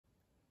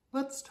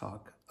Let's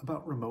talk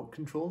about remote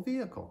control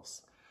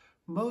vehicles.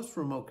 Most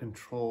remote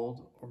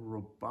controlled or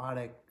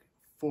robotic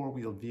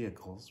four-wheeled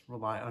vehicles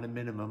rely on a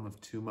minimum of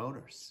two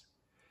motors.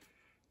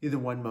 Either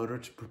one motor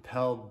to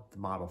propel the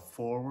model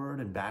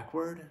forward and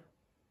backward,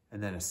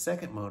 and then a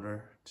second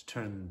motor to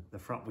turn the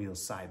front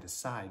wheels side to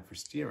side for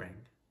steering,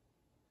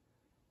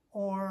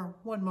 or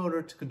one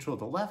motor to control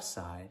the left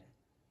side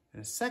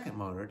and a second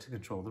motor to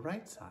control the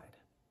right side.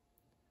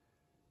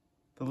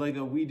 The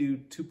LEGO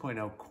WeDo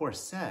 2.0 core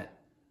set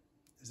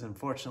is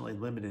unfortunately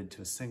limited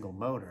to a single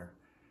motor,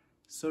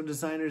 so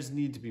designers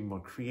need to be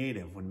more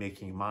creative when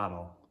making a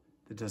model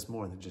that does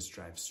more than just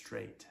drive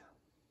straight.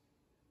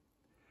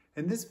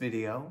 In this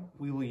video,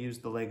 we will use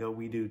the LEGO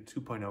WeDo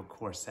 2.0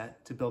 core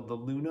set to build the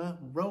Luna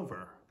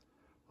Rover,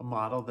 a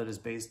model that is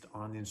based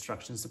on the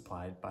instructions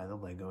supplied by the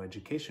LEGO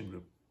Education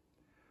Group.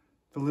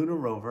 The Luna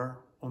Rover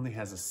only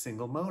has a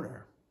single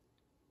motor,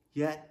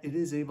 yet it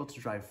is able to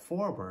drive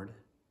forward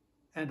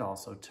and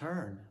also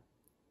turn.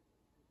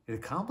 It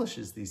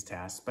accomplishes these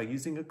tasks by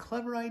using a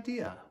clever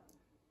idea,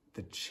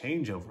 the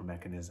changeover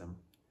mechanism.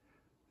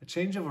 A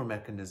changeover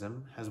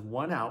mechanism has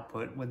one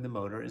output when the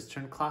motor is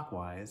turned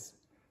clockwise,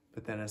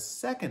 but then a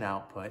second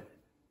output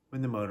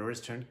when the motor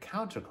is turned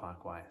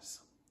counterclockwise.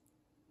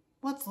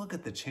 Let's look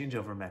at the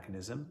changeover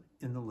mechanism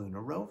in the Luna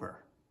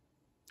Rover.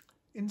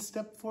 In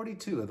step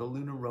 42 of the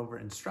Luna Rover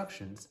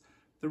instructions,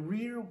 the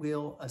rear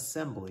wheel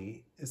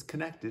assembly is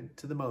connected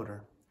to the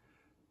motor.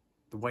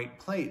 The white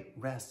plate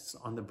rests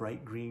on the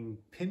bright green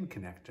pin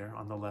connector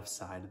on the left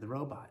side of the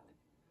robot,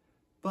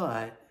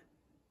 but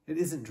it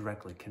isn't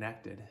directly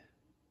connected.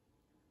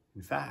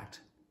 In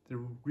fact, the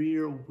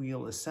rear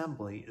wheel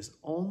assembly is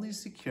only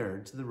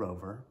secured to the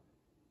rover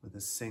with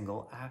a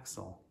single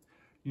axle.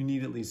 You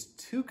need at least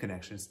two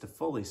connections to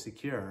fully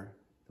secure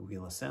the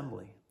wheel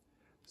assembly.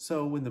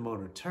 So when the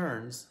motor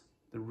turns,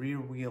 the rear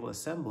wheel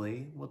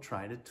assembly will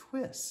try to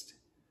twist.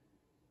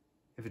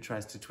 If it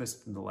tries to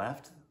twist to the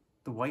left,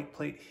 the white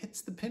plate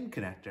hits the pin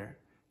connector,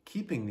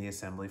 keeping the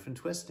assembly from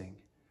twisting.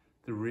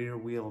 The rear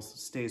wheel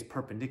stays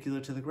perpendicular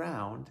to the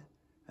ground,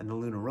 and the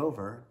Luna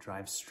Rover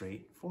drives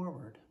straight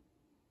forward.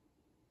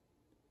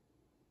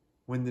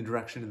 When the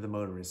direction of the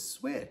motor is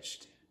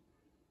switched,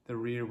 the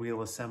rear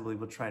wheel assembly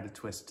will try to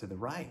twist to the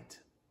right.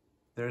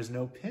 There is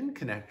no pin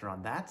connector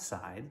on that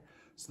side,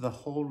 so the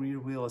whole rear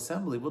wheel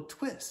assembly will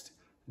twist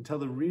until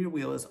the rear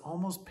wheel is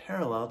almost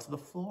parallel to the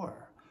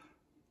floor.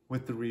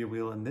 With the rear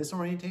wheel in this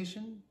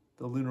orientation,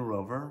 the Luna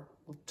Rover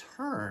will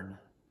turn.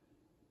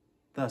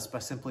 Thus, by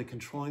simply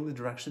controlling the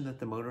direction that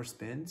the motor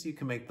spins, you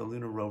can make the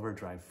Luna Rover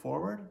drive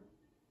forward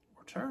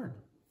or turn.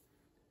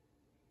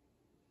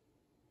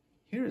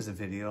 Here is a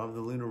video of the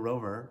Luna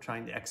Rover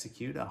trying to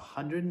execute a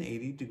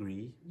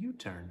 180-degree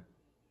U-turn.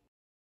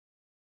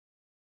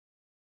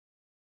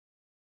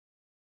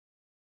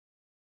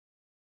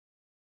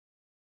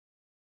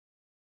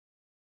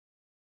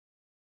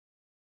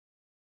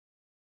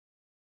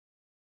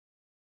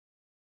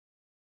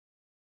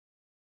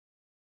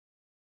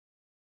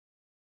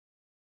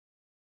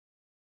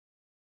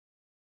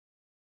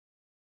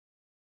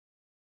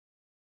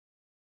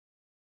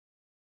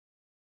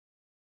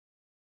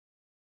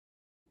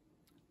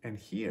 And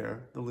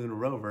here, the Luna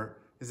Rover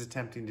is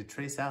attempting to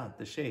trace out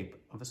the shape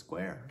of a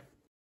square.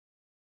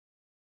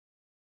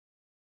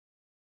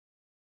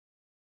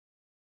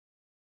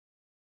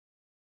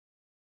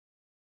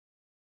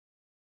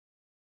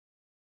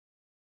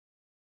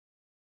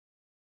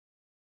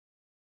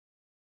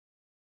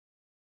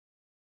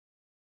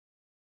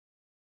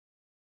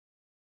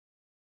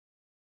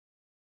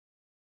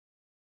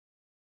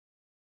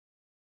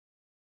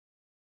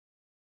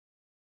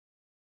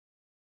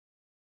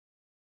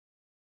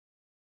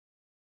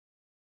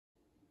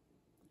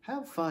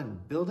 Have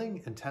fun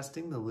building and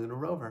testing the Luna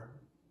Rover.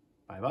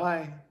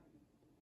 Bye-bye.